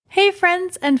Hey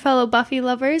friends and fellow Buffy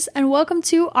lovers, and welcome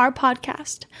to our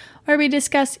podcast, where we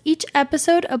discuss each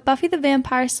episode of Buffy the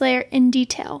Vampire Slayer in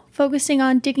detail, focusing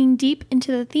on digging deep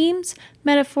into the themes,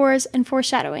 metaphors, and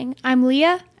foreshadowing. I'm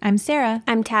Leah. I'm Sarah.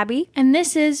 I'm Tabby. And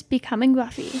this is Becoming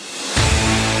Buffy.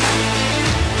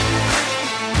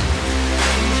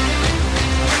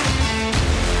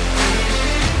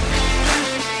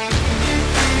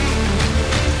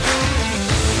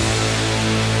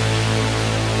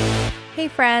 Hey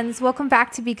friends, welcome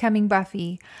back to Becoming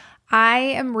Buffy. I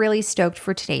am really stoked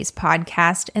for today's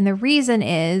podcast, and the reason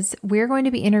is we're going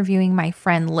to be interviewing my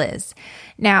friend Liz.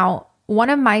 Now, one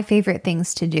of my favorite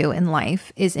things to do in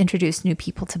life is introduce new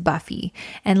people to Buffy,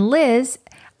 and Liz,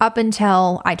 up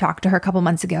until I talked to her a couple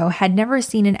months ago, had never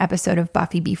seen an episode of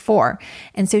Buffy before.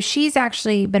 And so she's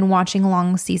actually been watching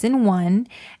along season 1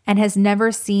 and has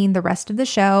never seen the rest of the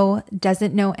show,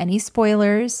 doesn't know any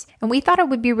spoilers. And we thought it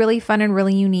would be really fun and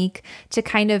really unique to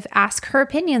kind of ask her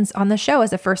opinions on the show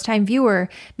as a first-time viewer,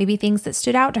 maybe things that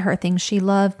stood out to her, things she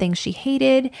loved, things she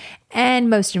hated, and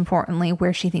most importantly,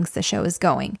 where she thinks the show is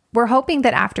going. We're hoping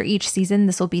that after each season,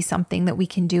 this will be something that we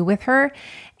can do with her.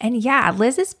 And yeah,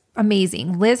 Liz is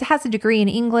amazing. Liz has a degree in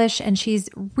English, and she's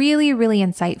really, really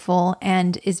insightful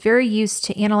and is very used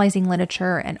to analyzing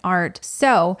literature and art.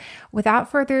 So without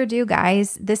further ado,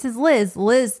 guys, this is Liz.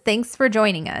 Liz, thanks for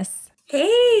joining us.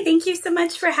 Hey, thank you so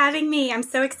much for having me. I'm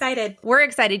so excited. We're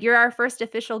excited. You're our first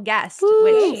official guest,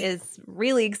 Woo. Which is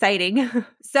really exciting.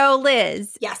 So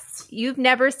Liz, Yes. you've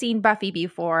never seen Buffy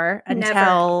before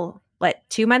until... Never. What,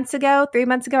 2 months ago, 3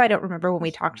 months ago? I don't remember when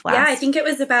we talked last. Yeah, I think it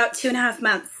was about 2.5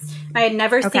 months. I had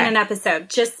never seen an episode,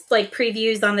 just like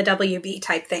previews on the WB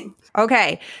type thing.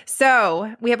 Okay,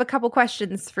 so we have a couple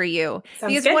questions for you.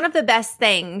 Sounds because good. one of the best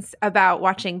things about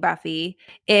watching Buffy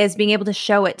is being able to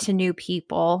show it to new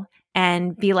people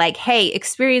and be like, hey,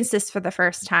 experience this for the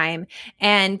first time,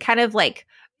 and kind of like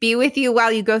be with you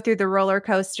while you go through the roller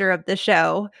coaster of the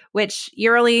show, which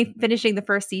you're only finishing the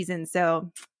first season,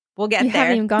 so... We'll get You there.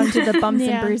 haven't even gone to the bumps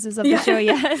and bruises of the show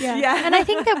yet. Yeah. And I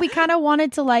think that we kind of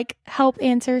wanted to like help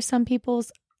answer some people's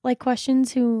like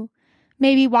questions who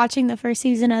may be watching the first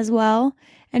season as well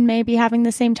and maybe having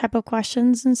the same type of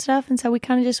questions and stuff. And so we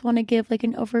kind of just want to give like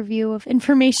an overview of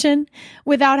information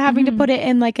without having to put it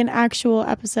in like an actual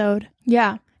episode.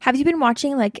 Yeah. Have you been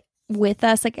watching like with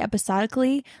us like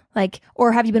episodically, like,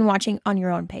 or have you been watching on your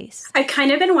own pace? I've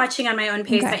kind of been watching on my own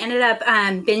pace. Okay. I ended up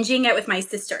binging it with my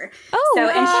sister. Oh, so,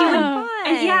 and she would,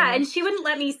 fun. and she wouldn't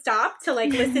let me stop to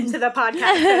like listen to the podcast.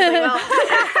 I was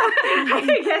like,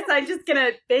 well, I guess I'm just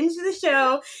gonna binge the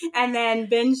show and then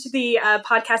binge the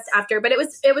podcast after. But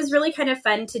it was really kind of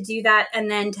fun to do that, and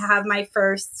then to have my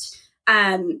first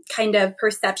kind of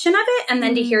perception of it, and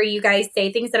then to hear you guys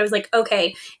say things that I was like,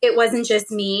 okay, it wasn't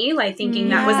just me like thinking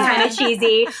that was kind of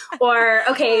cheesy, or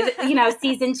okay,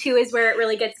 season 2 is where it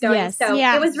really gets going. Yes. So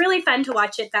Yeah. it was really fun to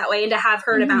watch it that way and to have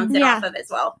her to bounce it off of as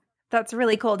well. That's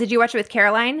really cool. Did you watch it with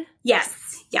Caroline?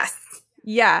 Yes.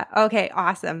 Yeah. Okay.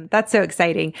 Awesome. That's so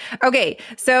exciting. Okay.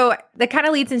 So that kind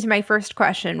of leads into my first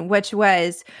question, which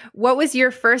was, what was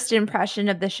your first impression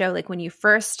of the show? Like when you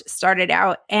first started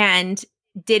out, and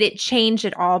did it change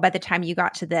at all by the time you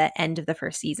got to the end of the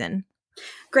first season?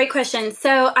 Great question.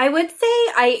 So I would say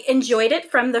I enjoyed it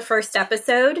from the first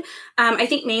episode. I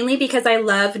think mainly because I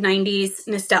love 90s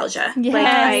nostalgia.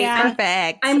 Yeah.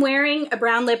 Perfect. I'm wearing a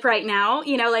brown lip right now.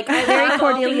 Like I Very love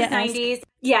all things Cordelia-esque. 90s.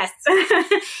 Yes.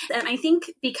 And I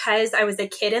think because I was a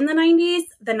kid in the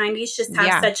 90s just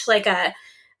have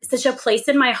such a place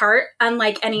in my heart,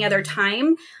 unlike any other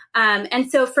time. And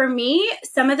so for me,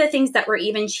 some of the things that were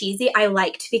even cheesy, I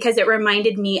liked because it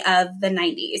reminded me of the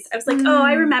 90s. I was like, oh,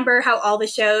 I remember how all the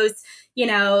shows,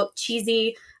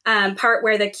 cheesy part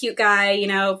where the cute guy,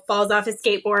 falls off his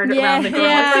skateboard around the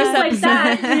girl. Things like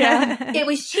that. It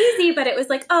was cheesy, but it was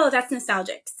like, oh, that's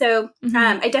nostalgic. So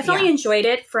I definitely enjoyed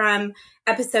it from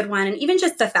episode 1, and even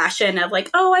just the fashion of like,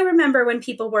 oh, I remember when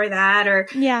people wore that, or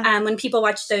when people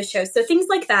watched those shows. So things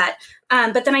like that.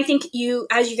 But then I think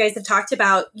as you guys have talked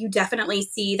about, you definitely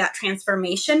see that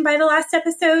transformation by the last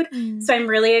episode. So I'm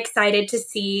really excited to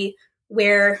see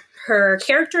where her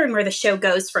character and where the show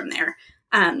goes from there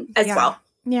as well.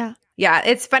 Yeah. Yeah,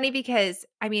 it's funny because,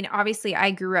 I mean, obviously I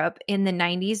grew up in the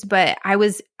 90s, but I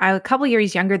was a couple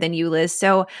years younger than you, Liz.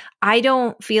 So I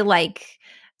don't feel like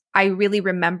I really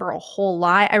remember a whole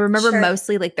lot. I remember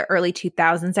mostly like the early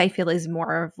 2000s, I feel is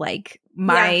more of like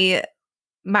my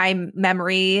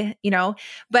memory,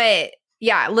 but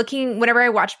yeah, whenever I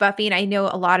watch Buffy, and I know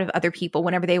a lot of other people,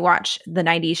 whenever they watch the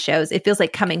 90s shows, it feels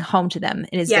like coming home to them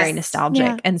and is very nostalgic.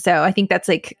 Yeah. And so I think that's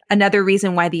like another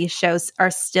reason why these shows are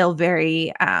still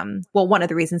very, one of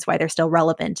the reasons why they're still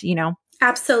relevant,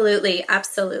 Absolutely.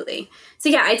 Absolutely. So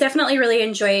yeah, I definitely really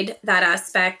enjoyed that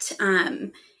aspect.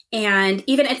 And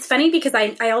even it's funny because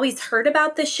I always heard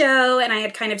about the show and I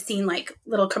had kind of seen like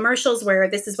little commercials where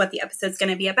this is what the episode's going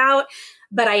to be about.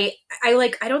 But I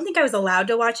don't think I was allowed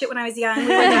to watch it when I was young. We were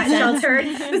that sheltered.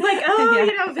 It was like,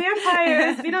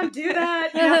 vampires. We don't do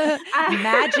that.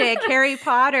 Magic, Harry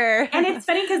Potter. And it's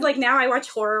funny because like now I watch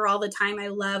horror all the time. I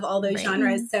love all those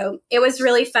genres. So it was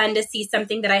really fun to see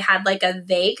something that I had like a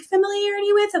vague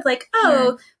familiarity with of like,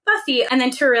 Buffy. And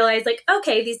then to realize like,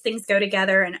 okay, these things go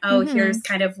together and here's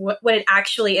kind of what it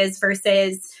actually is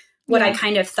versus what I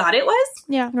kind of thought it was.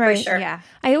 Yeah. Right. For sure. Yeah.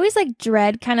 I always like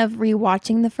dread kind of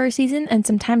rewatching the first season. And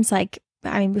sometimes like,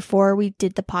 I mean, before we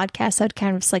did the podcast, I'd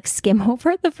kind of just like skim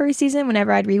over the first season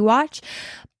whenever I'd rewatch.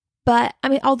 But I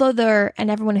mean, although and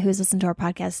everyone who's listened to our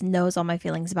podcast knows all my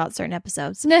feelings about certain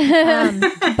episodes.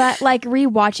 But like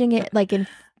rewatching it like in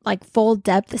like full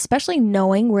depth, especially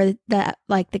knowing where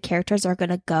the characters are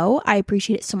gonna go, I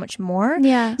appreciate it so much more.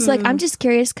 Yeah. So like I'm just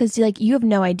curious because like you have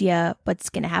no idea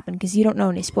what's gonna happen because you don't know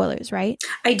any spoilers, right?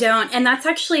 I don't, and that's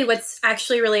actually what's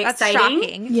actually really exciting.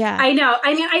 Shocking. Yeah, I know.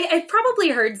 I mean, I probably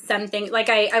heard something like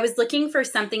I was looking for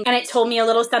something and it told me a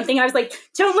little something. I was like,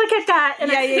 don't look at that.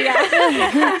 And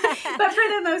but for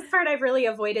the most part, I've really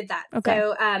avoided that. Okay.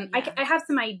 So I have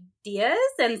some ideas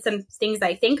and some things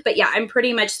I think, but yeah, I'm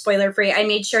pretty much spoiler free. I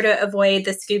made sure to avoid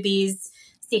the Scooby's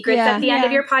secrets at the end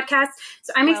of your podcast.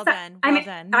 So I'm excited.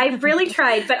 I've really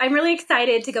tried, but I'm really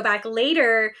excited to go back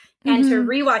later and to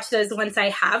rewatch those once I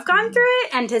have gone through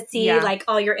it and to see like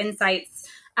all your insights.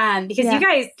 Because you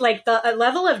guys, like the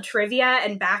level of trivia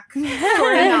and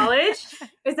backstory knowledge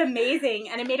is amazing.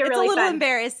 And it made it really fun. It's a little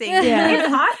embarrassing. Yeah.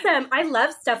 It's awesome. I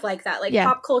love stuff like that, like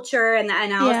pop culture and the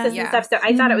analysis and stuff. So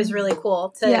I thought it was really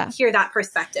cool to hear that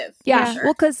perspective. Yeah. For sure.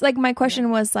 Well, because like my question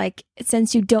was like,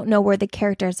 since you don't know where the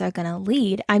characters are going to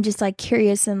lead, I'm just like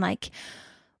curious and like,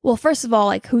 well, first of all,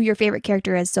 like who your favorite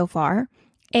character is so far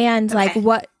and like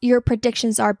what your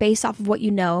predictions are based off of what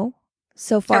you know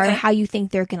so far and how you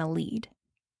think they're going to lead.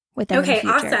 Okay,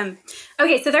 awesome.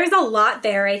 Okay, so there's a lot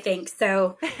there, I think.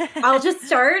 So I'll just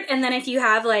start, and then if you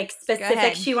have like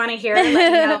specifics you want to hear, let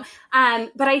me know.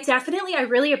 But I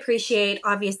really appreciate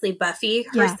obviously Buffy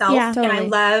herself, totally. And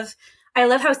I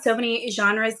love how so many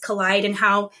genres collide and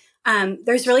how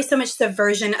there's really so much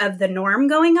subversion of the norm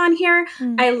going on here.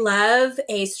 I love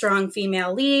a strong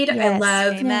female lead. I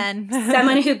love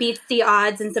someone who beats the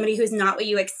odds and somebody who's not what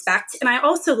you expect. And I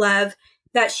also love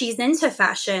that she's into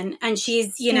fashion and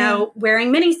she's,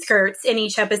 wearing mini skirts in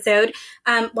each episode,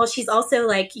 while she's also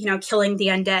like, killing the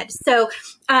undead. So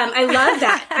I love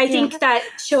that. I think that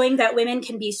showing that women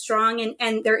can be strong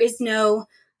and there is no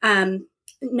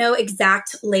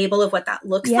exact label of what that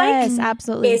looks like. Yes,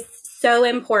 absolutely. Is so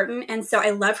important. And so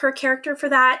I love her character for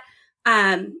that.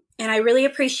 And I really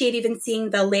appreciate even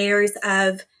seeing the layers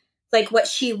of like what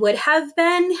she would have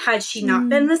been had she not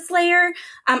been the Slayer.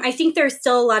 I think there's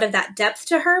still a lot of that depth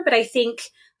to her, but I think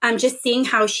just seeing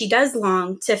how she does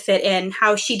long to fit in,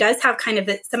 how she does have kind of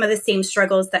some of the same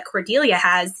struggles that Cordelia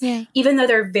has, even though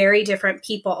they're very different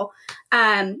people,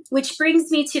 which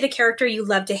brings me to the character you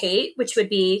love to hate, which would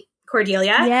be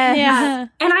Cordelia. Yeah.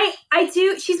 And I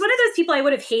do, she's one of those people I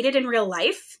would have hated in real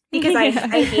life because I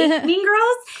hate Mean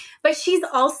Girls, but she's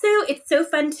also, it's so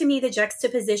fun to me, the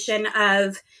juxtaposition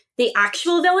of the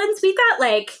actual villains. We've got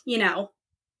like,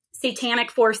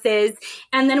 satanic forces,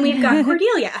 and then we've got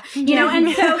Cordelia,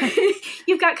 and so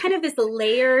you've got kind of this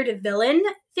layered villain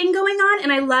thing going on.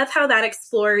 And I love how that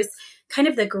explores kind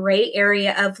of the gray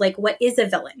area of like, what is a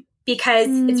villain? Because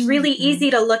it's really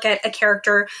easy to look at a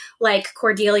character like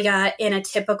Cordelia in a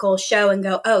typical show and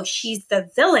go, oh, she's the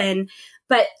villain.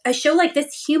 But a show like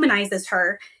this humanizes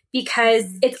her because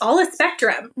it's all a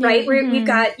spectrum, right? We've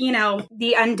got,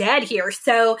 the undead here.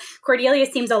 So Cordelia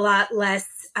seems a lot less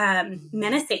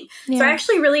menacing. So I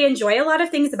actually really enjoy a lot of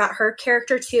things about her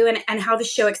character too, and how the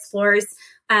show explores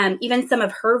even some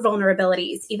of her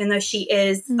vulnerabilities, even though she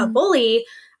is a bully.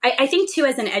 I think too,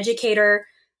 as an educator,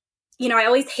 I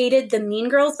always hated the mean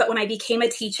girls, but when I became a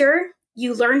teacher,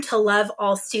 you learn to love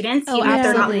all students, even if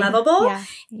they're not lovable.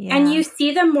 And you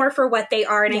see them more for what they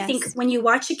are. And I think when you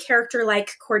watch a character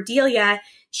like Cordelia,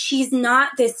 she's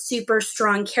not this super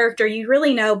strong character. You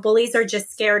really know bullies are just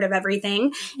scared of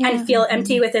everything and feel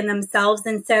empty within themselves.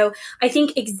 And so I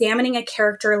think examining a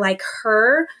character like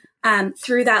her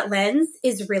through that lens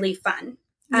is really fun.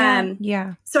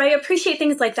 So I appreciate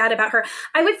things like that about her.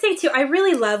 I would say too, I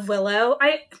really love Willow.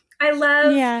 I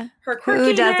love her quirkiness.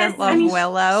 Who doesn't love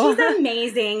Willow? She's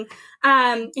amazing.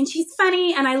 And she's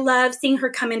funny. And I love seeing her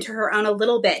come into her own a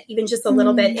little bit, even just a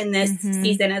little bit in this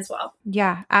season as well.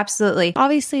 Yeah, absolutely.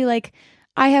 Obviously, like,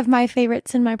 I have my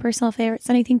favorites and my personal favorites.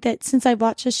 And I think that since I've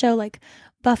watched the show, like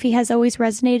Buffy has always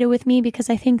resonated with me because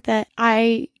I think that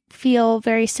I feel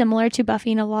very similar to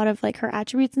Buffy in a lot of like her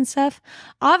attributes and stuff.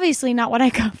 Obviously not what I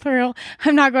go through.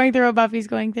 I'm not going through what Buffy's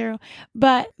going through,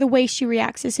 but the way she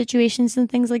reacts to situations and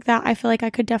things like that, I feel like I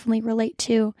could definitely relate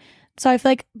to. So I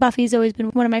feel like Buffy's always been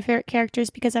one of my favorite characters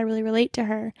because I really relate to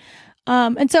her.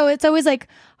 And so it's always like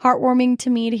heartwarming to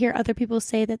me to hear other people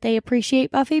say that they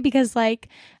appreciate Buffy because like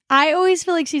I always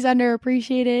feel like she's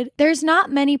underappreciated. There's not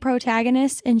many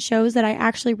protagonists in shows that I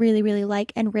actually really, really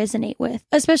like and resonate with,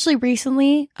 especially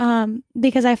recently,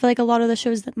 because I feel like a lot of the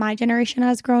shows that my generation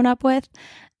has grown up with,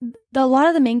 a lot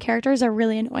of the main characters are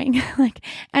really annoying, like,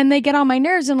 and they get on my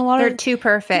nerves. And they're too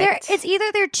perfect. It's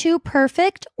either they're too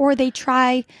perfect or they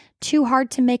try too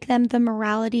hard to make them the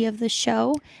morality of the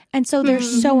show, and so they're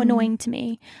so annoying to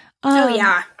me.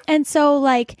 And so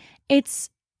like it's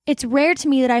rare to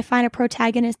me that I find a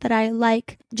protagonist that I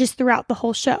like just throughout the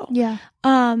whole show. Yeah.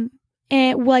 And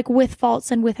like with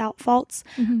faults and without faults.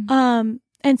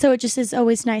 And so it just is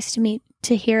always nice to me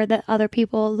to hear that other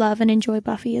people love and enjoy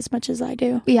Buffy as much as I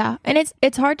do. Yeah. And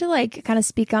it's hard to like kind of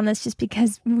speak on this just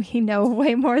because we know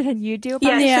way more than you do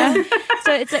about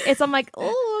it. So I'm like,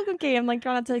 oh, okay. I'm like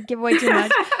trying not to give away too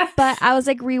much. But I was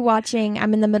like rewatching,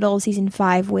 I'm in the middle of season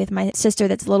 5 with my sister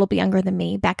that's a little bit younger than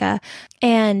me, Becca.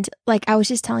 And like I was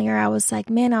just telling her, I was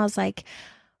like,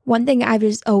 one thing I've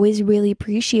just always really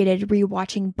appreciated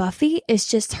rewatching Buffy is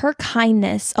just her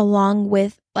kindness along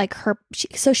with like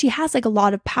so she has like a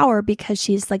lot of power because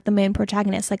she's like the main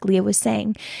protagonist, like Leah was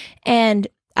saying. And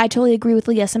I totally agree with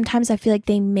Leah. Sometimes I feel like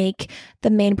they make the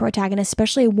main protagonist,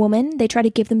 especially a woman, they try to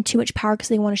give them too much power because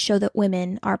they want to show that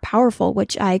women are powerful,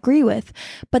 which I agree with.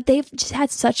 But they've just had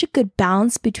such a good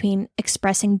balance between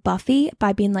expressing Buffy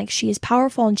by being like, she is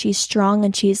powerful and she's strong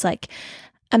and she's like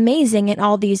amazing in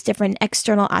all these different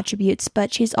external attributes,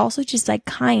 but she's also just like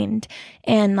kind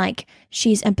and like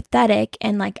she's empathetic.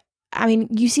 And like, I mean,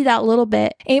 you see that a little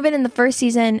bit even in the first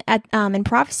season at in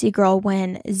Prophecy Girl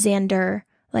when Xander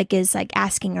like is like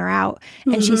asking her out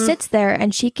and she sits there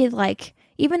and she could like,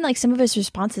 even like some of his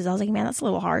responses, I was like, man, that's a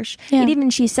little harsh. And even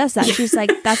she says that, she's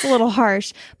like, that's a little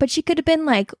harsh, but she could have been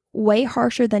like way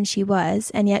harsher than she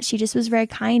was, and yet she just was very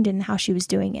kind in how she was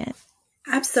doing it.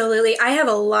 Absolutely. I have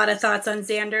a lot of thoughts on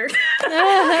Xander. Girl,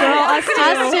 us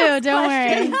too. Don't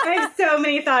worry. I have so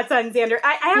many thoughts on Xander.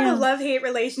 I have a love-hate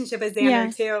relationship with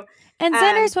Xander too. And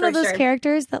Xander's one of those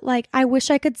characters that like, I wish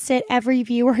I could sit every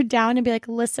viewer down and be like,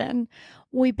 listen,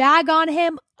 we bag on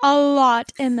him a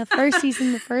lot in the first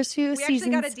season, the first few seasons.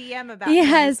 We actually got a DM about him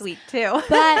this week too.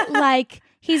 But like,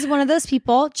 he's one of those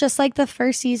people, just like the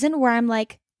first season, where I'm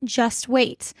like, just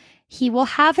wait. He will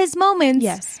have his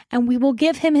moments, and we will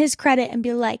give him his credit and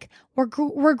be like,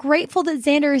 we're grateful that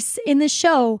Xander is in the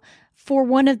show for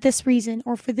one of this reason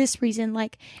or for this reason.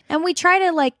 Like, and we try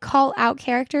to like call out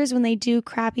characters when they do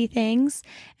crappy things.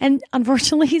 And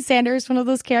unfortunately, Xander is one of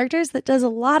those characters that does a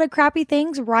lot of crappy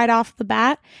things right off the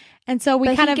bat. And so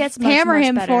we kind of hammer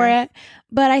him for it.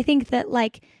 But I think that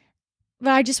like,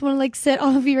 I just want to like sit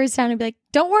all the viewers down and be like,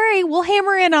 don't worry, we'll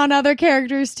hammer in on other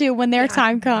characters too when their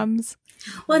time comes.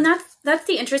 Well, and that's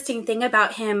the interesting thing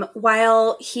about him.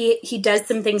 While he does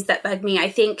some things that bug me,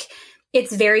 I think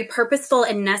it's very purposeful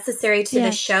and necessary to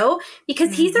the show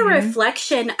because he's a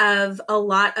reflection of a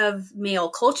lot of male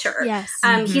culture. Yes.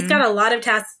 He's got a lot of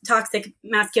toxic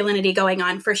masculinity going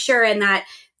on for sure. And that,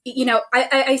 you know,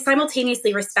 I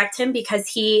simultaneously respect him because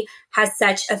he has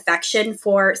such affection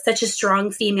for such a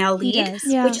strong female lead,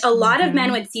 which a lot of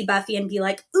men would see Buffy and be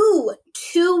like, ooh,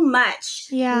 too much.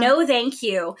 Yeah. No, thank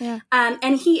you. Yeah.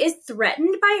 And he is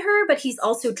threatened by her, but he's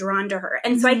also drawn to her.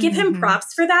 And so I give him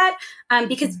props for that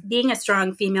because being a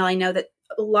strong female, I know that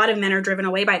a lot of men are driven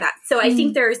away by that. So I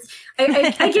think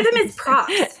I give him his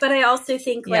props, but I also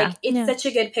think like it's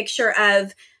such a good picture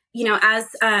of, you know, as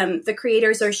the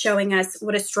creators are showing us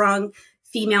what a strong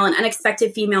female and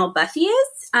unexpected female Buffy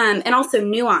is, and also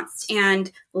nuanced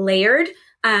and layered.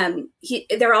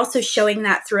 They're also showing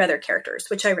that through other characters,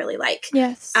 which I really like.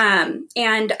 Yes.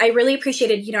 And I really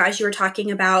appreciated, you know, as you were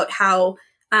talking about how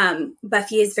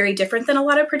Buffy is very different than a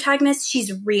lot of protagonists.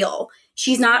 She's real.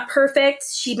 She's not perfect.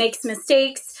 She makes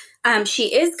mistakes.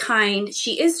 She is kind.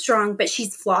 She is strong, but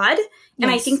she's flawed. And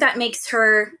I think that makes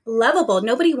her lovable.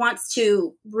 Nobody wants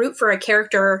to root for a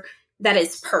character that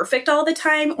is perfect all the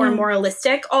time or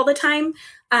moralistic all the time.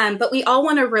 But we all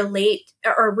want to relate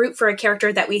or root for a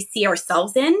character that we see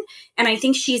ourselves in. And I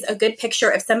think she's a good picture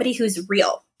of somebody who's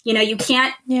real. You know, you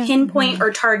can't pinpoint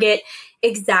or target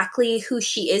exactly who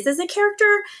she is as a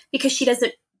character because she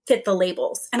doesn't fit the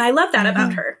labels. And I love that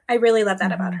about her. I really love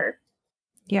that about her.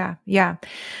 Yeah. Yeah.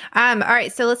 All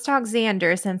right. So let's talk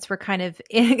Xander since we're kind of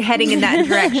heading in that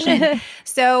direction.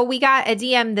 So we got a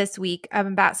DM this week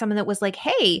about someone that was like,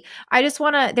 hey, I just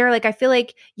want to, they're like, I feel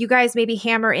like you guys maybe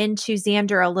hammer into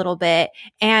Xander a little bit.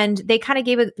 And they kind of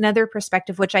gave another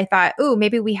perspective, which I thought, oh,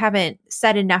 maybe we haven't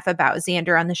said enough about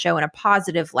Xander on the show in a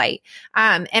positive light.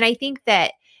 And I think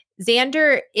that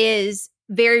Xander is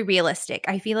very realistic.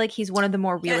 I feel like he's one of the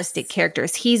more realistic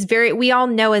characters. We all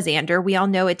know a Xander. We all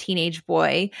know a teenage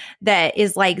boy that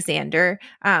is like Xander.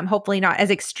 Hopefully not as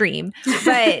extreme.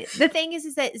 But the thing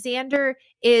is that Xander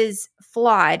is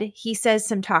flawed. He says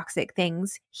some toxic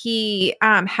things. He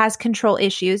has control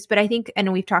issues, but I think,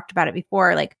 and we've talked about it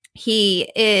before, like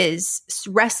he is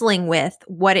wrestling with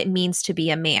what it means to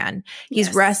be a man.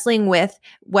 He's wrestling with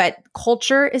what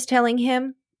culture is telling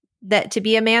him that to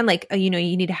be a man, like, you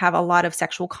need to have a lot of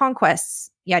sexual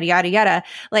conquests, yada, yada, yada.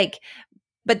 Like,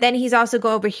 but then he's also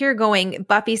over here going,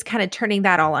 Buffy's kind of turning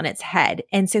that all on its head.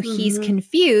 And so he's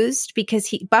confused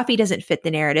because Buffy doesn't fit the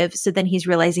narrative. So then he's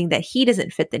realizing that he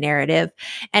doesn't fit the narrative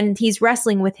and he's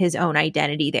wrestling with his own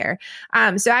identity there.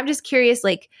 So I'm just curious,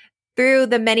 like, through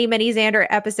the many, many Xander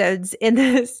episodes in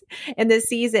this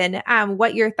season,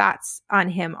 what your thoughts on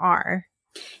him are.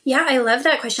 Yeah, I love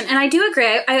that question. And I do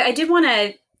agree. I did want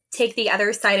to take the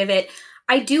other side of it.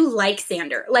 I do like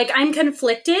Xander. Like, I'm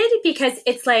conflicted because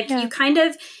it's like they're kind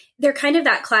of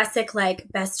that classic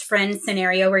like best friend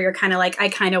scenario where you're kind of like, I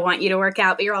kind of want you to work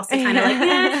out, but you're also kind of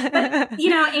like,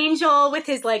 but Angel with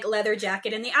his like leather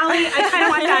jacket in the alley, I kind of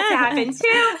want that to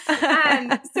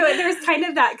happen too. So there's kind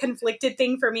of that conflicted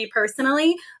thing for me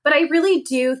personally, but I really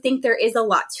do think there is a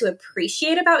lot to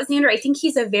appreciate about Xander. I think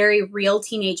he's a very real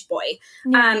teenage boy.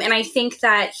 And I think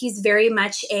that he's very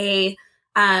much a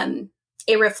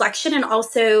reflection and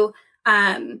also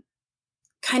kind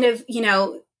of,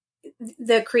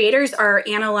 the creators are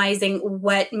analyzing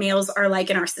what males are like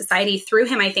in our society through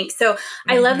him, I think. So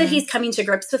I love that he's coming to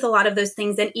grips with a lot of those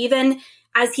things. And even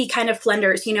as he kind of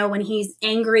flunders, when he's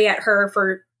angry at her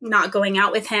for not going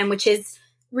out with him, which is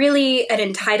really an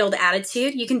entitled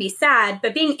attitude. You can be sad,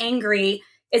 but being angry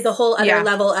is a whole other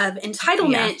level of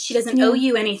entitlement. Yeah. She doesn't owe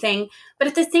you anything. But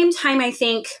at the same time, I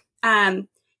think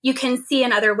you can see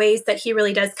in other ways that he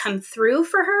really does come through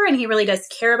for her and he really does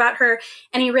care about her.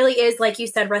 And he really is, like you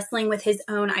said, wrestling with his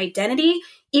own identity,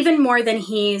 even more than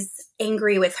he's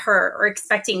angry with her or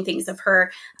expecting things of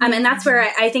her. And that's where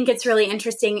I think it's really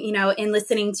interesting, in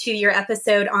listening to your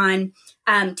episode on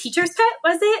Teacher's Pet,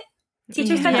 was it?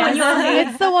 Teacher's Pet.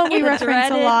 It's the one we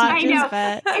reference a lot. I know.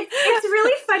 It's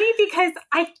really funny because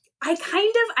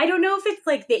I don't know if it's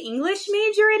like the English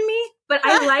major in me, but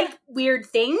I like weird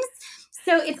things.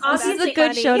 So it's obviously this is a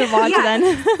good show to watch then.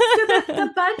 So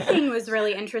the bug thing was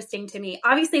really interesting to me.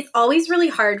 Obviously, it's always really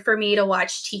hard for me to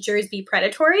watch teachers be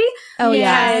predatory. Oh,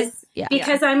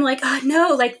 because I'm like, oh no,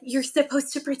 like you're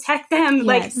supposed to protect them. Yes.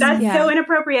 Like that's so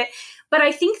inappropriate. But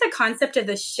I think the concept of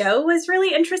the show was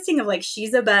really interesting of like,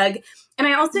 she's a bug. And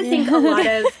I also think a lot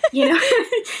of,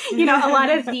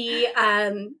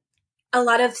 a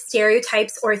lot of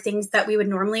stereotypes or things that we would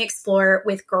normally explore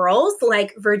with girls,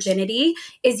 like virginity,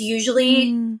 is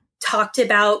usually talked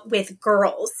about with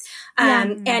girls.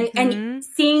 And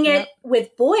seeing it with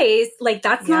boys, like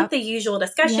that's not the usual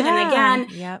discussion. And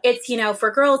again, it's,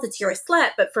 for girls, it's you're a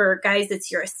slut, but for guys,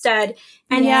 it's you're a stud.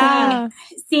 And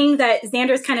seeing that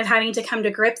Xander's kind of having to come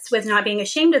to grips with not being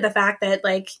ashamed of the fact that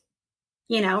like,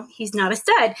 he's not a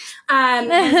stud.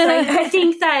 I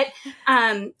think that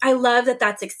I love that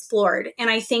that's explored. And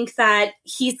I think that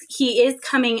he is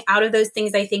coming out of those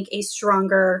things, I think, a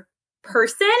stronger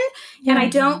person. And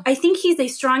I think he's a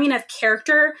strong enough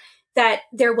character that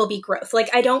there will be growth.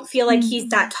 Like, I don't feel like he's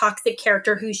that toxic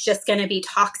character who's just going to be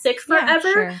toxic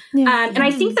forever. And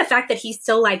I think the fact that he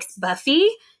still likes Buffy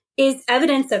is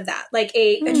evidence of that. Like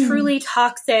a truly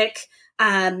toxic,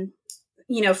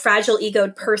 fragile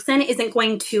egoed person isn't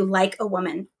going to like a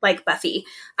woman like Buffy.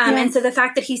 And so the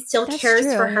fact that he still cares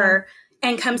for her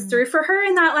and comes through for her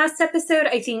in that last episode,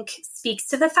 I think speaks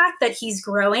to the fact that he's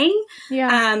growing.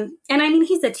 And I mean,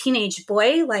 he's a teenage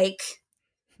boy, like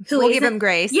we'll give him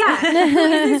grace. Yeah. Who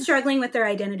isn't struggling with their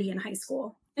identity in high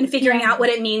school and figuring out what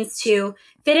it means to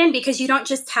fit in, because you don't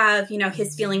just have,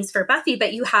 his feelings for Buffy,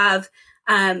 but you have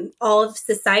all of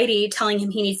society telling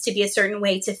him he needs to be a certain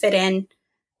way to fit in,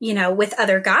 with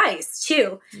other guys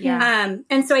too.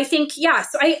 And so I think,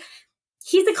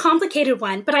 he's a complicated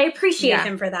one, but I appreciate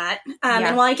him for that.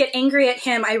 And while I get angry at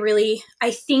him,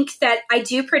 I think that I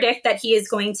do predict that he is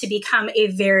going to become a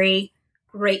very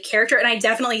great character. And I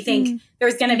definitely think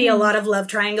there's going to be a lot of love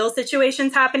triangle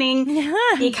situations happening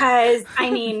because, I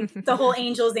mean, the whole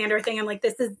Angel Xander thing, I'm like,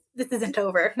 this isn't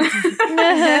over.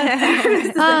 This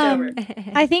isn't over.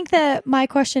 I think that my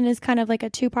question is kind of like a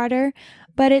two-parter,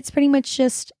 but it's pretty much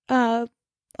just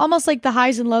almost like the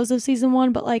highs and lows of season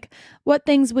 1, but like what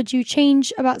things would you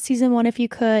change about season 1 if you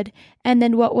could? And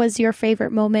then what was your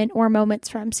favorite moment or moments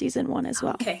from season 1 as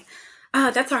well? Okay.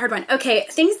 That's a hard one. Okay.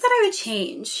 Things that I would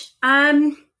change.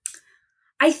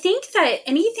 I think that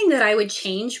anything that I would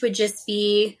change would just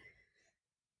be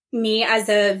me as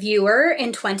a viewer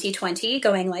in 2020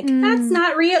 going like, that's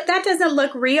not real. That doesn't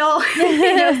look real.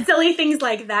 Silly things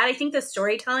like that. I think the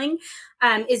storytelling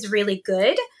is really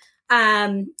good.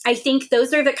 I think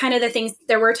those are the kind of the things.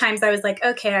 There were times I was like,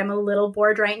 okay, I'm a little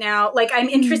bored right now. Like, I'm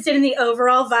interested in the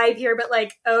overall vibe here, but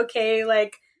like, okay,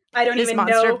 like, I don't even know.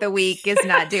 This Monster of the Week is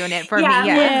not doing it for me. What's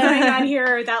going on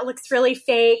here? That looks really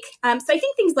fake. So I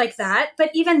think things like that. But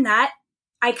even that,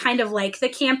 I kind of like the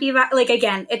campy vibe. Like,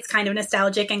 again, it's kind of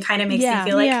nostalgic and kind of makes you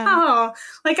feel like, oh,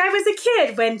 like I was a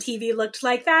kid when TV looked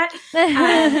like that. So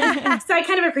I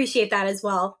kind of appreciate that as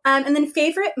well. And then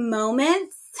favorite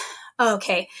moments.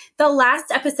 Okay. The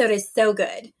last episode is so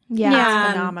good. Yeah.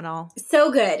 It's phenomenal.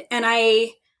 So good. And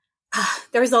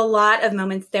there's a lot of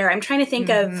moments there. I'm trying to think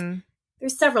of,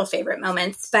 there's several favorite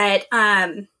moments, but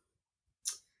I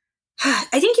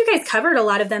think you guys covered a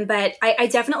lot of them, but I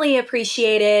definitely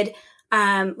appreciated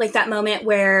like that moment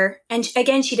where, and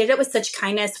again, she did it with such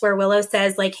kindness where Willow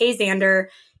says like, hey, Xander,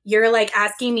 you're like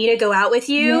asking me to go out with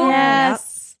you. Yes.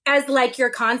 As like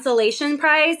your consolation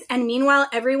prize. And meanwhile,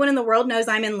 everyone in the world knows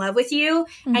I'm in love with you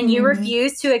and you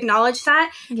refuse to acknowledge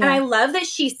that. Yeah. And I love that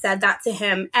she said that to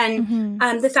him. And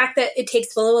the fact that it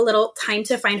takes Willow a little time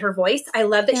to find her voice. I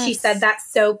love that she said that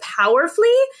so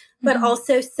powerfully, but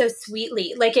also so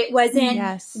sweetly. Like it wasn't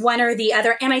one or the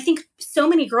other. And I think so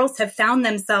many girls have found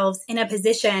themselves in a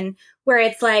position where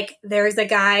it's like, there's a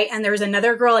guy and there's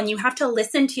another girl and you have to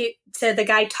listen to the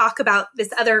guy talk about this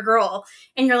other girl.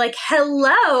 And you're like,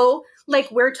 hello,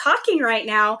 like we're talking right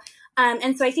now.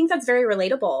 And so I think that's very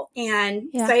relatable. And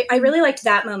so I really liked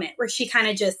that moment where she kind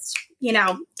of just,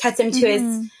 cuts him to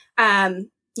his,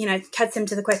 cuts him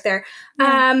to the quick there.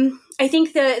 Yeah. I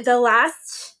think the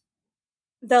last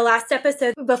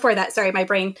episode before that, sorry, my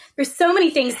brain, there's so many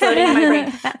things floating in my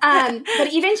brain.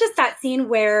 But even just that scene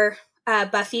where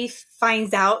Buffy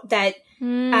finds out that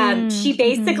she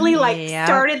basically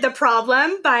started the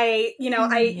problem by, you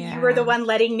were the one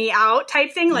letting me out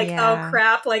type thing. Like, oh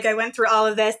crap. Like I went through all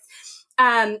of this.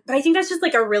 But I think that's just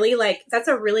like that's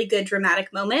a really good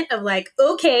dramatic moment of like,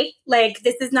 okay, like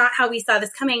this is not how we saw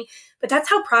this coming, but that's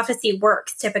how prophecy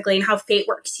works typically and how fate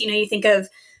works. You think of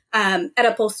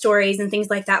Oedipal stories and things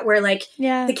like that, where like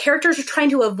the characters are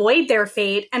trying to avoid their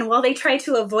fate. And while they try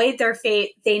to avoid their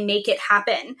fate, they make it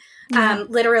happen.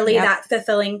 Literally that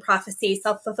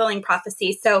self-fulfilling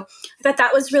prophecy. So I thought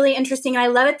that was really interesting. And I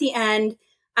love at the end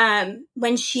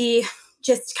when she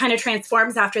just kind of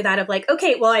transforms after that of like,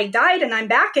 okay, well, I died and I'm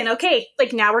back and okay,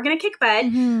 like now we're going to kick butt.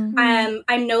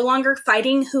 I'm no longer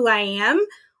fighting who I am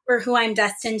or who I'm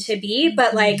destined to be,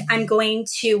 but like, I'm going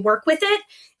to work with it.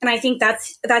 And I think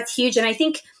that's huge. And I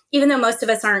think even though most of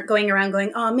us aren't going around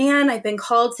going, oh man, I've been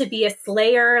called to be a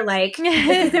slayer. Like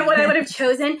this isn't what I would have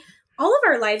chosen. All of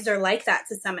our lives are like that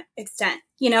to some extent.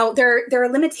 There are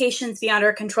limitations beyond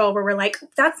our control where we're like,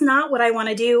 that's not what I want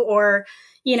to do. Or,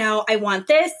 I want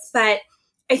this, but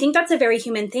I think that's a very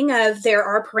human thing of there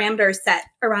are parameters set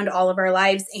around all of our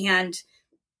lives and,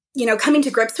 coming to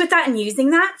grips with that and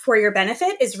using that for your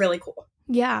benefit is really cool.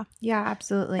 Yeah. Yeah,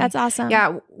 absolutely. That's awesome.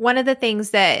 Yeah. One of the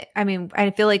things that,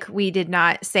 I feel like we did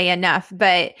not say enough,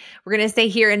 but we're going to say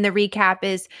here in the recap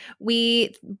is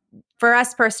for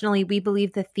us personally, we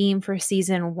believe the theme for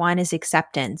season 1 is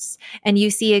acceptance. And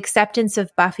you see acceptance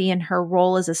of Buffy and her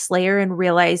role as a slayer and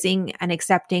realizing and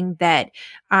accepting that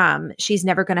she's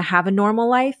never going to have a normal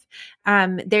life.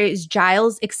 There's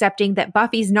Giles accepting that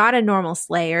Buffy's not a normal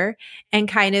slayer and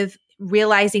kind of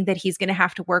realizing that he's going to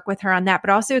have to work with her on that,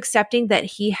 but also accepting that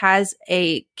he has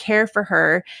a care for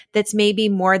her that's maybe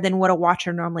more than what a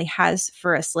watcher normally has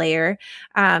for a slayer.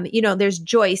 There's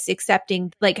Joyce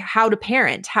accepting like how to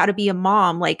parent, how to be a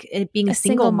mom, like being a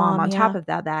single mom on top of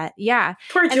that. Yeah.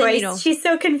 Poor and Joyce. Then, she's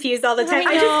so confused all the time.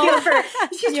 I just feel for her.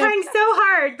 She's trying so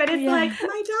hard, but it's like,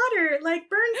 my daughter like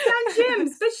burns down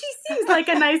gyms, but she seems like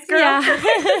a nice girl.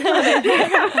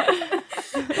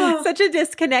 Such a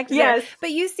disconnect. Yes. There. But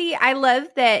you see, I love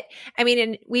that. I mean,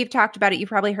 and we've talked about it. You've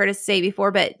probably heard us say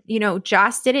before, but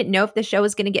Joss didn't know if the show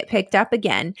was going to get picked up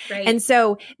again. Right. And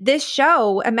so this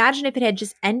show, imagine if it had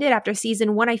just ended after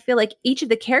season 1, I feel like each of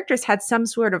the characters had some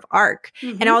sort of arc.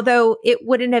 And although it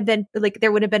wouldn't have been like,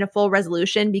 there would have been a full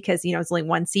resolution because, it's only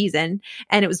one season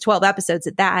and it was 12 episodes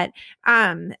at that.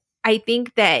 I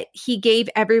think that he gave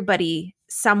everybody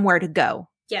somewhere to go.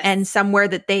 Yes. And somewhere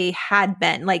that they had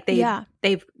been, like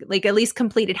they've like at least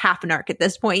completed half an arc at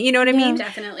this point. You know what I mean?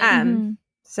 Definitely.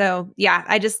 So yeah,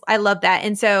 I love that.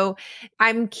 And so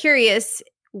I'm curious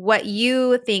what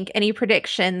you think, any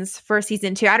predictions for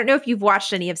season 2. I don't know if you've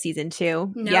watched any of season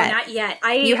 2 No, yet. not yet.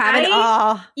 You haven't?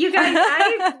 You guys,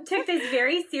 I took this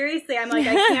very seriously. I'm like,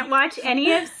 I can't watch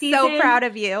any of season. So proud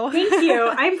of you. Thank you.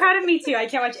 I'm proud of me too. I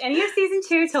can't watch any of season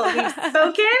 2 till we've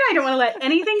spoken. I don't want to let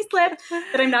anything slip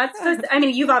that I'm not supposed to. I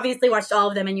mean, you've obviously watched all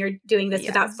of them and you're doing this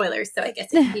without spoilers, so I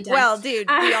guess it can be done. Well, dude,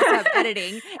 we also have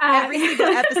editing every single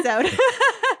episode.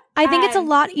 I think it's a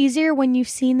lot easier when you've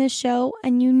seen the show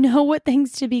and you know what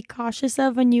things to be cautious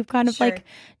of, and you've kind of like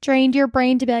trained your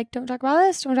brain to be like, don't talk about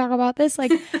this, don't talk about this.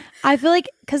 Like, I feel like,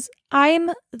 because I'm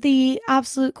the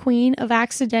absolute queen of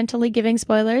accidentally giving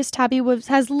spoilers. Tabby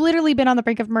has literally been on the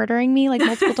brink of murdering me like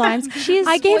multiple times.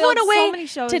 I gave one away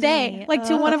today, like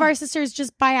to one of our sisters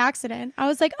just by accident. I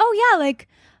was like, oh yeah, like,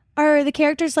 are the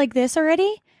characters like this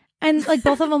already? And like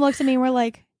both of them looked at me and were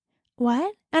like,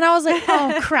 what? And I was like,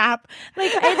 oh crap.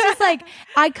 Like, it's just like,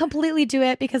 I completely do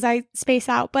it because I space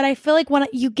out. But I feel like when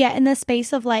you get in the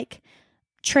space of like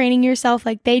training yourself,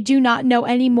 like they do not know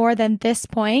any more than this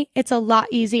point, it's a lot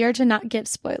easier to not give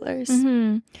spoilers.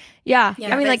 Yeah.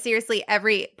 I mean, like seriously,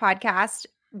 every podcast,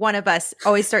 one of us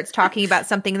always starts talking about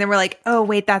something and then we're like, oh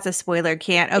wait, that's a spoiler.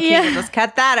 We'll just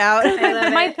cut that out.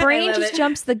 My brain just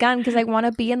jumps the gun because I want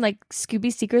to be in like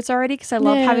Scooby Secrets already because I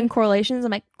love having correlations.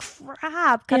 I'm like,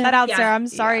 crap, cut that out, Sarah. I'm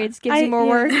sorry. It just gives you more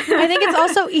work. I think it's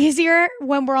also easier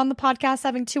when we're on the podcast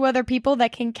having 2 other people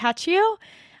that can catch you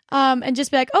and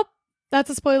just be like, oh, that's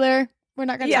a spoiler. We're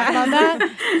not going to talk about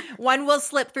that. One will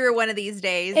slip through one of these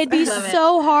days. It'd be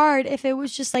so hard if it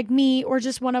was just like me or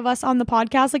just one of us on the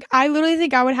podcast. Like, I literally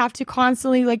think I would have to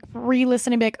constantly like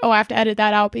re-listen and be like, oh, I have to edit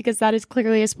that out because that is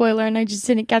clearly a spoiler and I just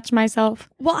didn't catch myself.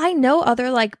 Well, I know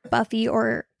other like Buffy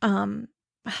or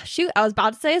shoot, I was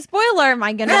about to say a spoiler.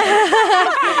 My goodness.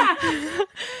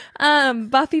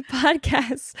 Buffy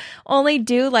podcasts only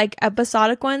do like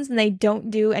episodic ones and they don't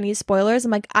do any spoilers.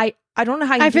 I'm like, I don't know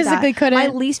how you do physically that. couldn't. My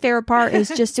least favorite part is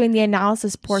just doing the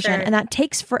analysis portion. And that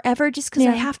takes forever just because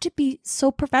I have to be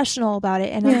so professional about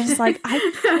it. And I'm just like, I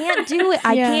can't do it.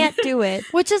 I can't do it.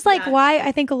 Which is like why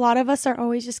I think a lot of us are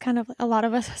always just kind of, a lot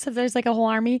of us, if there's like a whole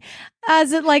army,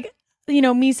 as it like,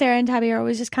 me, Sarah, and Tabby are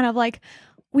always just kind of like,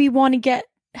 we want to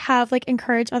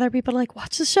encourage other people to like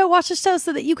watch the show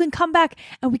so that you can come back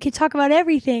and we can talk about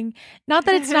everything. Not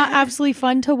that it's not absolutely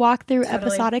fun to walk through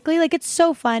episodically, like it's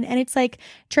so fun and it's like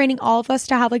training all of us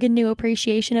to have like a new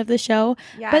appreciation of the show.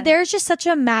 But there's just such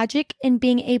a magic in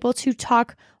being able to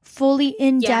talk fully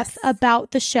in depth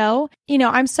about the show.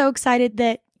 I'm so excited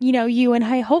that you and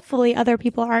hopefully other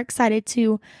people are excited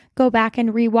to go back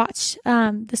and rewatch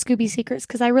the Scooby Secrets,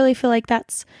 because I really feel like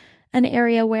that's an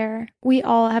area where we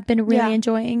all have been really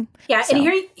enjoying. Yeah, so. And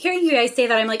hearing you guys say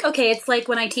that, I'm like, okay, it's like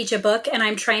when I teach a book and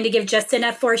I'm trying to give just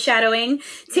enough foreshadowing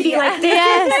to be like, this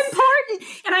is important.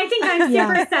 And I think I'm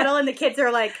super subtle and the kids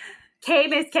are like, okay,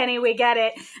 Miss Kenny, we get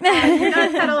it. You're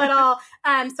not subtle at all.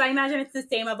 So I imagine it's the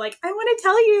same of like, I want to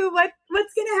tell you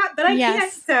what's going to happen, but I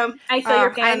can't. So I feel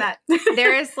your pain on that.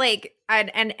 There is like,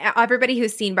 and everybody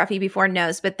who's seen Buffy before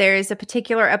knows, but there is a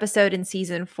particular episode in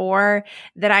season 4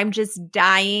 that I'm just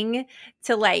dying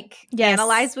to like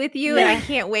analyze with you. And I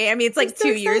can't wait. I mean, it's like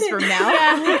 2 years from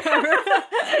now.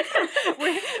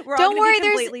 We're Don't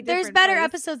worry, there's better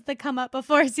episodes that come up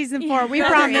before season 4. We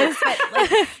promise.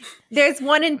 There's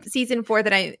one in season 4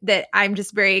 that I'm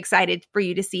just very excited for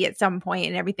you to see at some point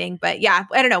and everything. But yeah,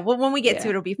 I don't know. When we get to it,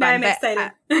 it'll be fun. I'm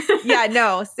excited.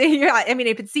 I mean,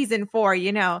 if it's season 4,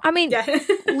 I mean,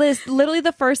 Liz, literally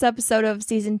the first episode of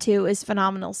season 2 is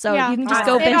phenomenal. So you can just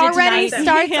go binge it already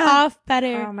tonight. starts off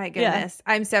better. Oh my goodness.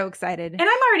 I'm so excited. And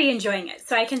I'm already enjoying it.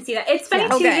 So I can see that. It's funny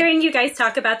too hearing you guys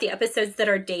talk about the episodes that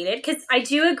are dated, because I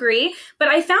do agree, but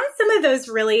I found some of those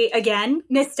really, again,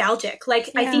 nostalgic. Like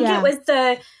I think it was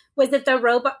the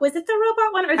robot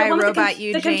one or the one with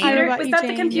the computer? Was that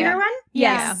the computer one?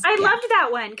 Yes. I loved that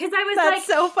one because I was that's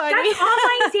so funny. That's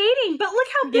online dating, but look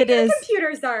how big the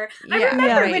computers are. I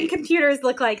remember when computers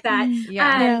look like that.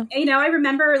 I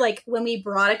remember like when we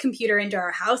brought a computer into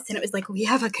our house and it was like, we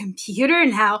have a computer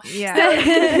now. So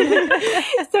it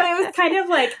was kind of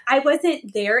like, I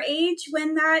wasn't their age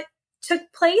when that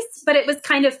took place, but it was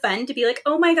kind of fun to be like,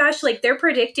 oh my gosh, like they're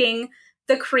predicting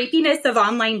the creepiness of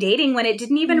online dating when it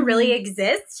didn't even really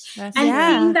exist.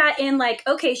 Seeing that in like,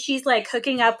 okay, she's like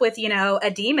hooking up with,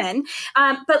 a demon.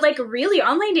 But like really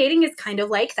online dating is kind of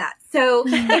like that. So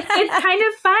it's kind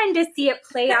of fun to see it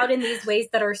play out in these ways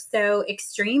that are so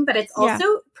extreme, but it's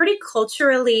also pretty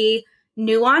culturally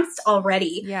nuanced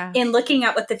already in looking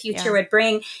at what the future would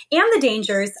bring and the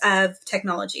dangers of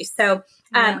technology. So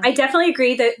I definitely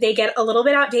agree that they get a little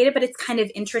bit outdated, but it's kind of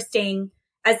interesting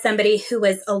as somebody who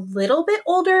was a little bit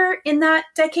older in that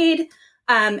decade,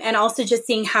 and also just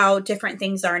seeing how different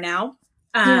things are now.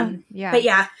 But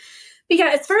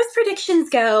as far as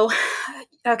predictions go,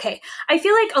 okay, I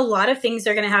feel like a lot of things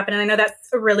are going to happen. And I know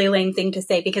that's a really lame thing to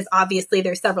say because obviously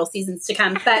there's several seasons to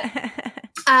come, but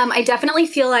I definitely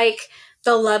feel like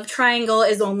the love triangle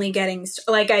is only getting,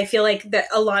 I feel like that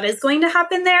a lot is going to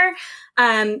happen there,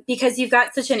 because you've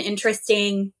got such an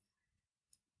interesting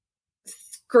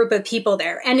group of people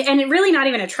there, and really not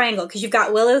even a triangle because you've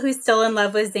got Willow who's still in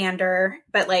love with Xander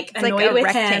but like it's annoyed with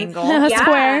rectangle. Him.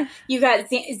 Square. You got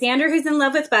Xander who's in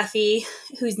love with Buffy,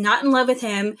 who's not in love with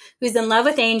him, who's in love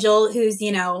with Angel, who's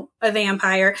a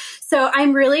vampire. So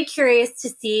I'm really curious to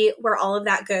see where all of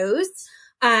that goes.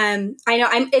 I know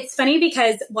it's funny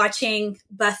because watching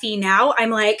Buffy now, I'm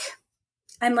like,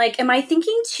 am I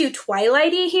thinking too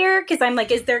Twilighty here? Because I'm like,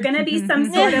 is there going to be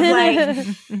some sort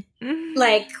of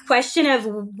like question of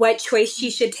what choice she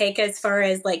should take as far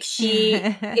as like she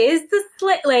is the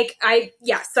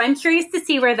so I'm curious to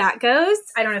see where that goes.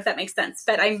 I don't know if that makes sense,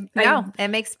 but it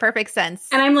makes perfect sense.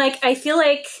 And I'm like, I feel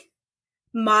like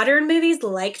modern movies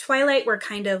like Twilight were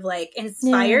kind of like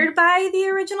inspired by the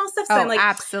original stuff. So I'm like,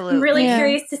 absolutely. I'm really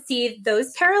curious to see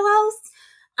those parallels.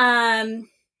 I'm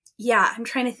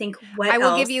trying to think what I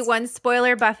will else. give you one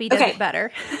spoiler. Buffy does it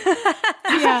better.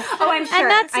 Oh, I'm sure.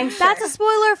 And that's a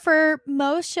spoiler for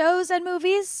most shows and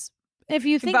movies. If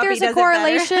you think Buffy there's a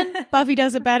correlation, Buffy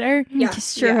does it better. Yeah,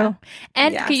 it's true. Yeah.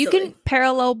 And you can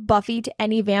parallel Buffy to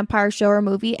any vampire show or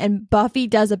movie, and Buffy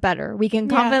does it better. We can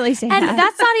confidently say that. And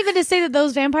that's not even to say that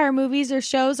those vampire movies or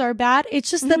shows are bad.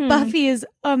 It's just that Buffy is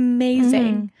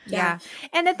amazing. Yeah.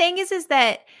 And the thing is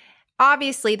that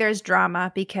obviously there's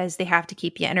drama because they have to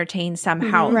keep you entertained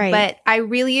somehow. Right. But I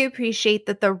really appreciate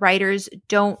that the writers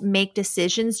don't make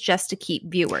decisions just to keep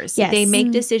viewers. Yes. They make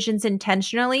decisions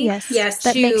intentionally. Yes.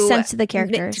 That makes sense to the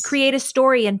characters. To create a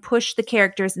story and push the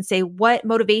characters and say, what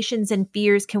motivations and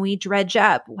fears can we dredge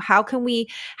up? How can we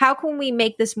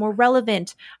make this more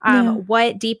relevant?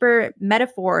 What deeper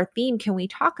metaphor or theme can we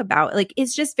talk about? Like,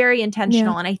 it's just very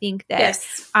intentional. And I think that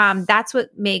that's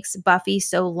what makes Buffy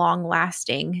so long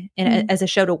lasting as a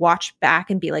show to watch back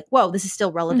and be like, whoa, this is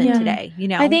still relevant today.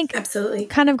 I think absolutely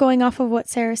kind of going off of what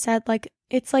Sarah said, like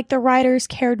it's like the writers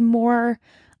cared more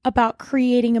about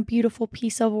creating a beautiful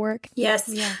piece of work. Yes.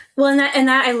 Yeah. Well, and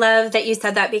that I love that you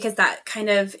said that because that kind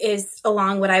of is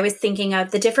along what I was thinking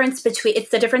of. The difference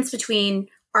between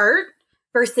art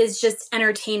versus just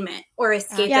entertainment or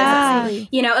escapism.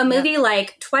 Yeah. A movie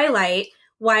like Twilight,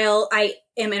 while I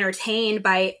am entertained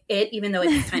by it, even though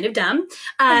it's kind of dumb,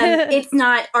 it's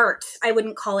not art. I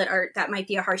wouldn't call it art. That might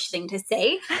be a harsh thing to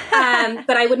say.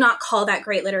 But I would not call that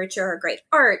great literature or great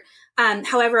art.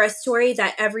 However, a story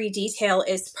that every detail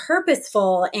is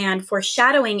purposeful and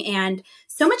foreshadowing, and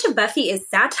so much of Buffy is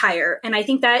satire. And I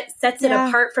think that sets it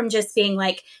apart from just being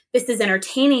like, this is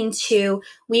entertaining, to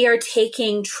we are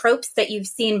taking tropes that you've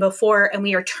seen before and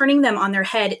we are turning them on their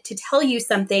head to tell you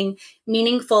something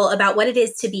meaningful about what it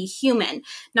is to be human,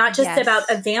 not just about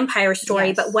a vampire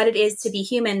story, but what it is to be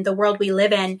human, the world we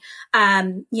live in.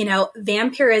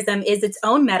 Vampirism is its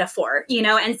own metaphor,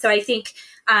 and so I think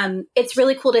it's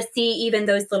really cool to see even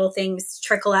those little things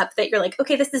trickle up that you're like,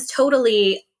 okay, this is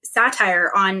totally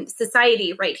satire on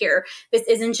society right here. This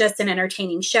isn't just an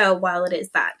entertaining show while it is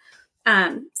that.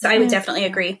 So I would definitely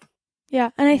agree. Yeah.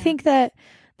 And I think that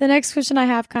the next question I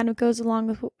have kind of goes along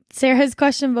with Sarah's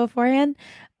question beforehand,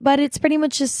 but it's pretty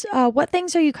much just what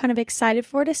things are you kind of excited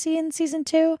for to see in season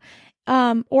 2?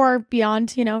 Or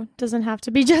beyond, doesn't have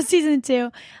to be just season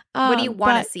 2. What do you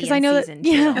want to see in season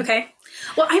 2? Okay.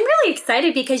 Well, I'm really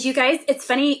excited because you guys, it's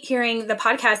funny hearing the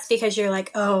podcast because you're like,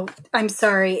 oh, I'm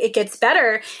sorry, it gets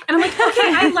better. And I'm like,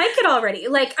 okay, I like it already.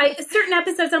 Like certain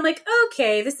episodes, I'm like,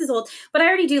 okay, this is old, but I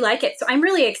already do like it. So I'm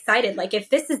really excited. Like if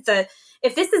this is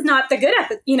not the good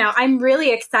episode, I'm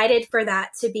really excited for that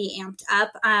to be amped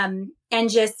up. And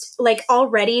just like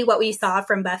already what we saw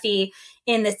from Buffy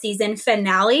in the season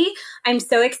finale, I'm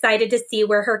so excited to see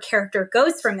where her character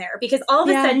goes from there, because all of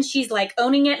a sudden she's like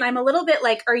owning it. And I'm a little bit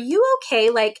like, are you okay?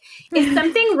 Like, is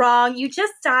something wrong? You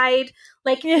just died.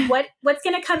 Like, what's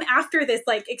going to come after this,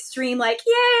 like, extreme, like,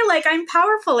 yay, like, I'm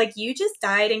powerful. Like, you just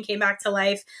died and came back to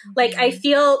life. Like, I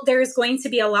feel there's going to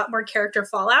be a lot more character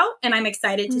fallout, and I'm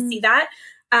excited to see that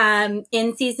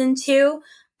in season 2.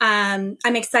 I'm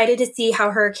excited to see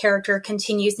how her character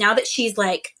continues now that she's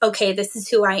like, okay, this is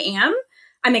who I am.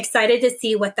 I'm excited to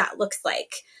see what that looks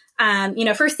like.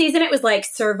 First season, it was like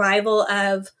survival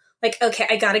of like, okay,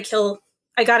 I gotta kill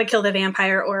the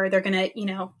vampire or they're going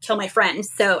to, kill my friend.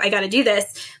 So I got to do this.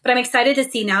 But I'm excited to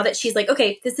see now that she's like,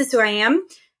 okay, this is who I am.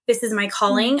 This is my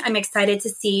calling. I'm excited to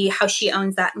see how she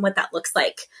owns that and what that looks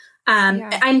like.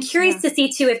 I'm curious to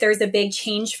see too, if there's a big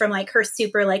change from like her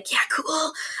super like, yeah,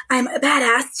 cool, I'm a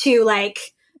badass to like,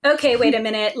 okay, wait a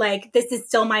minute. Like this is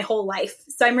still my whole life.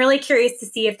 So I'm really curious to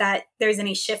see if there's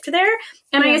any shift there.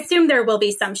 And I assume there will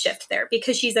be some shift there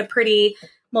because she's a pretty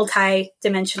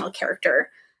multi-dimensional character.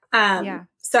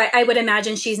 So I would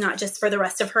imagine she's not just for the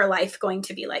rest of her life going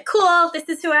to be like, cool, this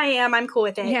is who I am. I'm cool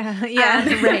with it.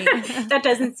 Right. That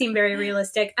doesn't seem very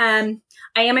realistic.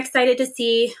 I am excited to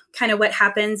see kind of what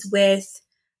happens with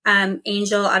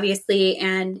Angel, obviously,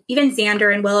 and even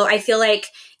Xander and Willow. I feel like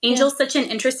Angel's such an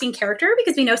interesting character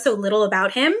because we know so little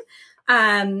about him.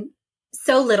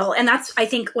 So little. And that's, I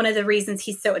think, one of the reasons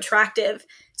he's so attractive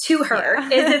to her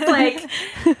is it's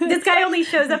like, this guy only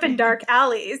shows up in dark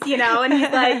alleys, and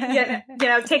he's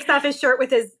like, takes off his shirt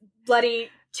with his bloody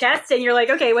chest. And you're like,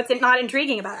 okay, what's not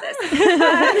intriguing about this? So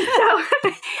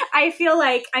I feel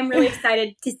like I'm really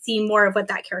excited to see more of what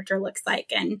that character looks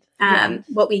like and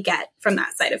what we get from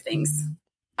that side of things.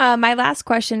 My last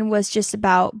question was just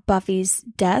about Buffy's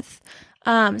death.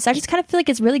 So I just kind of feel like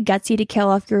it's really gutsy to kill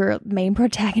off your main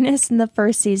protagonist in the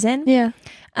first season. Yeah.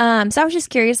 So I was just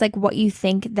curious, like, what you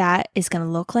think that is going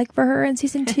to look like for her in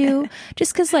season 2.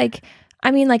 Just because, like,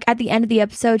 I mean, like, at the end of the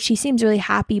episode, she seems really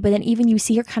happy, but then even you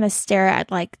see her kind of stare at,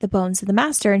 like, the bones of the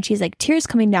master, and she's, like, tears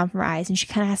coming down from her eyes, and she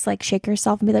kind of has to, like, shake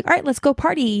herself and be like, all right, let's go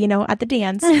party, at the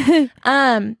dance. But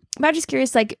I'm just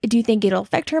curious, like, do you think it'll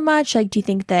affect her much? Like, do you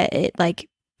think that it, like,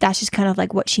 that's just kind of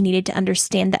like what she needed to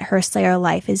understand, that her Slayer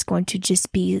life is going to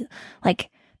just be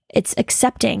like, it's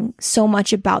accepting so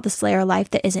much about the Slayer life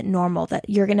that isn't normal, that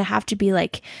you're going to have to be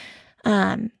like,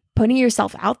 putting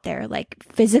yourself out there, like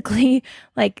physically,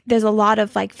 like there's a lot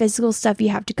of like physical stuff you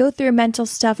have to go through, mental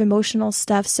stuff, emotional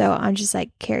stuff. So I'm just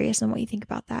like curious on what you think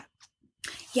about that.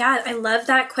 Yeah, I love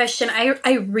that question.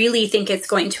 I really think it's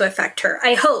going to affect her.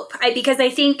 I hope, because I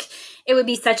think it would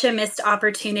be such a missed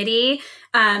opportunity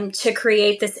to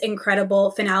create this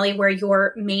incredible finale where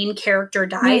your main character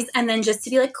dies and then just to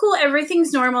be like, cool,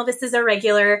 everything's normal. This is a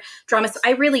regular drama. So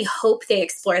I really hope they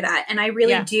explore that. And I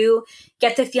really do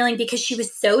get the feeling, because she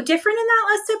was so different in that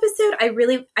last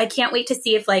episode. I can't wait to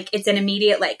see if like it's an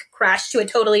immediate like crash to a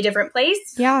totally different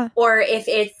place. Yeah. Or if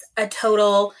it's a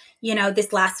total,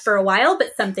 this lasts for a while,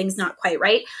 but something's not quite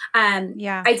right.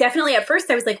 I definitely, at first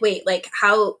I was like, wait, like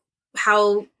how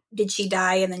did she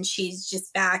die? And then she's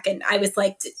just back. And I was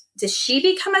like, does she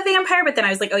become a vampire? But then I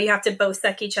was like, oh, you have to both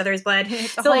suck each other's blood.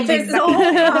 So like there's this whole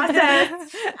process.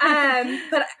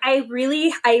 But I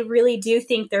really do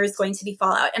think there's going to be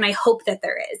fallout, and I hope that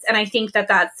there is. And I think that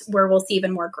that's where we'll see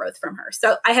even more growth from her.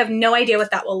 So I have no idea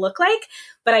what that will look like,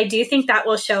 but I do think that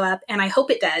will show up, and I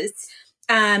hope it does.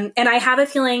 And I have a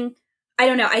feeling, I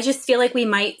don't know, I just feel like we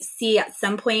might see at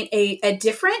some point a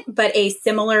different, but a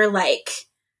similar like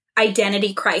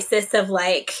identity crisis of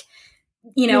like,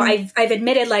 I've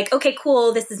admitted like, okay,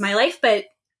 cool, this is my life, but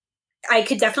I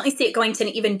could definitely see it going to an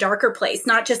even darker place.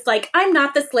 Not just like, I'm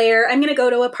not the Slayer, I'm going to go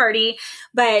to a party,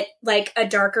 but like a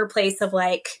darker place of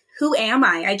like, who am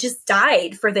I? I just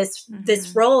died for this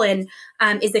role. And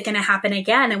is it going to happen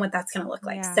again? And what that's going to look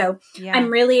like. So I'm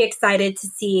really excited to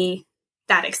see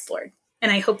that explored.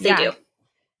 And I hope they do.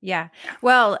 Yeah.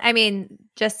 Well, I mean,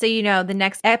 just so you know, the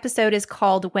next episode is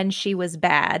called When She Was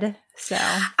Bad. So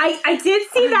I did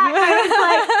see that. I was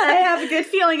like, I have a good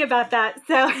feeling about that.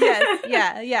 So yes,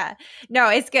 yeah. No,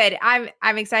 it's good.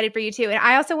 I'm excited for you too. And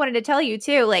I also wanted to tell you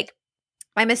too, like,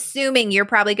 I'm assuming you're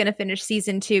probably going to finish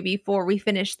season 2 before we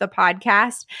finish the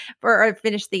podcast or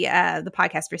finish the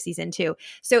podcast for season 2.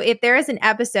 So if there is an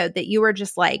episode that you were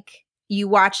just like, you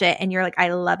watch it and you're like, I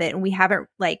love it, and we haven't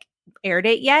like aired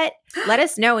it yet, let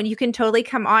us know, and you can totally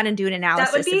come on and do an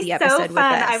analysis of the episode so with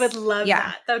us. I would love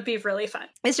that. That would be really fun.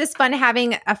 It's just fun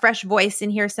having a fresh voice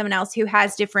and hear someone else who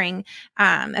has differing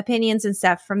opinions and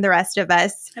stuff from the rest of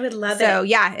us. I would love it. So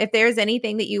yeah, if there's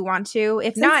anything that you want to,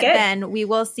 if not, then we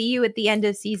will see you at the end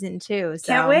of season 2. So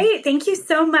can't wait. Thank you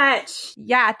so much.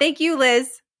 Yeah, thank you,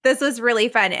 Liz. This was really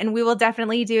fun, and we will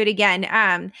definitely do it again.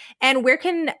 And where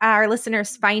can our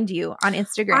listeners find you on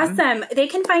Instagram? Awesome. They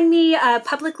can find me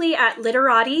publicly at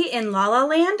Literati in La La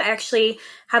Land. I actually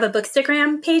have a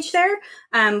Bookstagram page there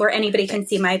where anybody can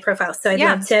see my profile. So I'd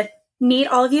love to meet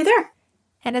all of you there.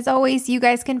 And as always, you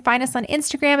guys can find us on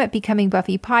Instagram at Becoming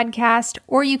Buffy Podcast,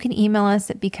 or you can email us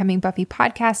at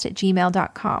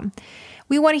becomingbuffypodcast@gmail.com.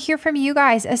 We want to hear from you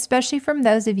guys, especially from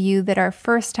those of you that are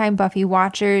first-time Buffy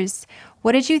watchers.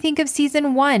 What did you think of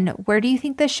season 1? Where do you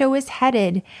think the show is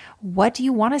headed? What do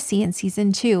you want to see in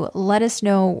season 2? Let us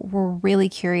know. We're really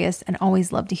curious and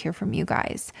always love to hear from you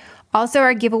guys. Also,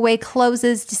 our giveaway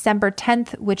closes December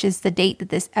 10th, which is the date that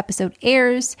this episode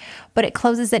airs, but it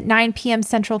closes at 9 p.m.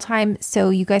 Central Time, so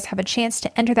you guys have a chance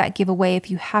to enter that giveaway if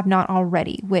you have not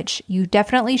already, which you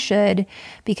definitely should,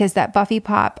 because that Buffy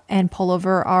pop and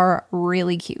pullover are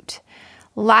really cute.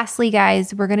 Lastly,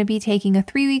 guys, we're going to be taking a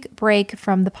 3-week break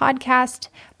from the podcast,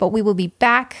 but we will be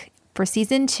back for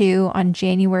season 2 on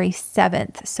January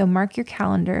 7th, so mark your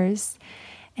calendars.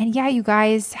 And yeah, you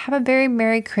guys, have a very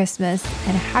Merry Christmas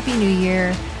and a Happy New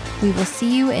Year. We will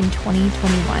see you in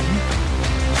 2021.